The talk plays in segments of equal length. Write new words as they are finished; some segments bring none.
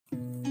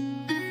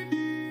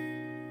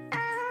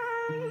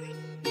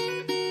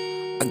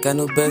got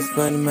no best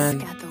friend, man.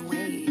 Got the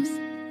waves.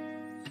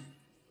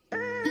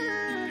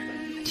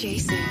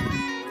 Jason.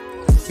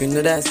 You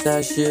know that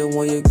sad shit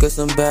when you got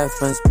some bad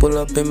friends. Pull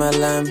up in my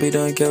line, be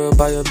don't care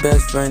about your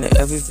best friend.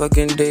 Every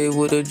fucking day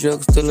with a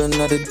drug, still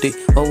another day.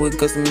 Oh, we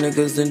got some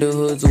niggas in the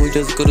hoods, we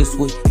just go to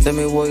switch. Tell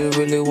me what you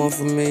really want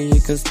from me, you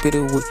can spit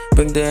it with.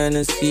 Bring the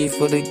NSC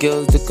for the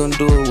girls that can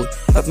do it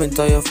with. I've been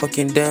tell your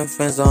fucking damn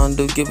friends on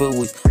the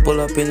giveaways.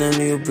 Pull up in a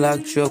new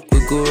black truck,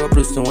 we go up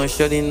the stone. When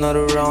shawty not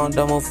around,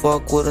 I'ma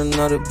fuck with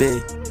another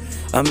babe.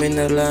 I'm in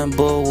the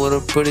Lambo with a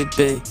pretty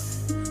babe.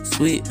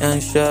 Sweet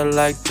and short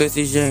like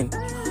Tracy Jane.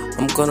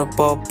 I'm gonna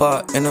pop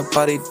out in a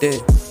party day.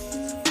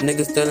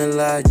 Niggas telling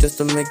lies just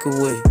to make a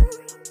way.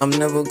 I'm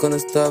never gonna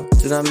stop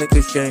till I make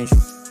a change.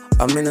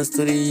 I'm in the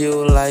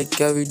studio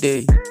like every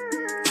day,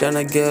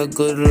 tryna get a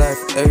good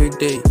life every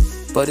day.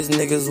 But these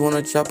niggas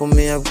wanna chop on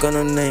me, I've got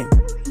a name.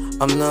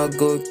 I'm not a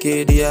good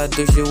kid, yeah, I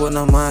do shit when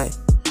I'm high.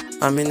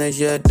 I'm in a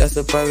jet, that's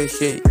a private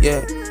shit,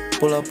 yeah.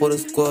 Pull up with a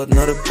squad,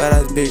 not a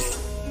badass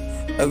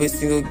bitch. Every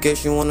single girl,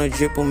 she wanna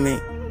drip on me.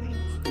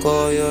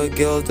 Call your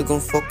girls, they gon'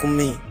 fuck with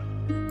me.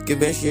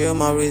 Giving shit on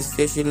my wrist,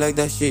 yeah, she like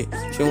that shit.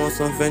 She want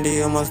some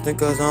Fendi on my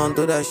sneakers, I don't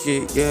do that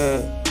shit,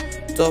 yeah.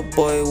 Top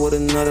boy with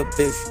another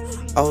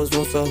bitch. I was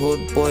once a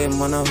hood boy,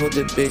 man, I hood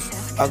the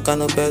bitch. I got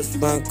no best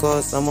friend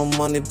cause I'm a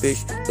money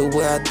bitch. The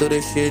way I do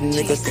this shit,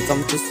 niggas think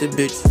I'm twisted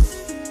bitch.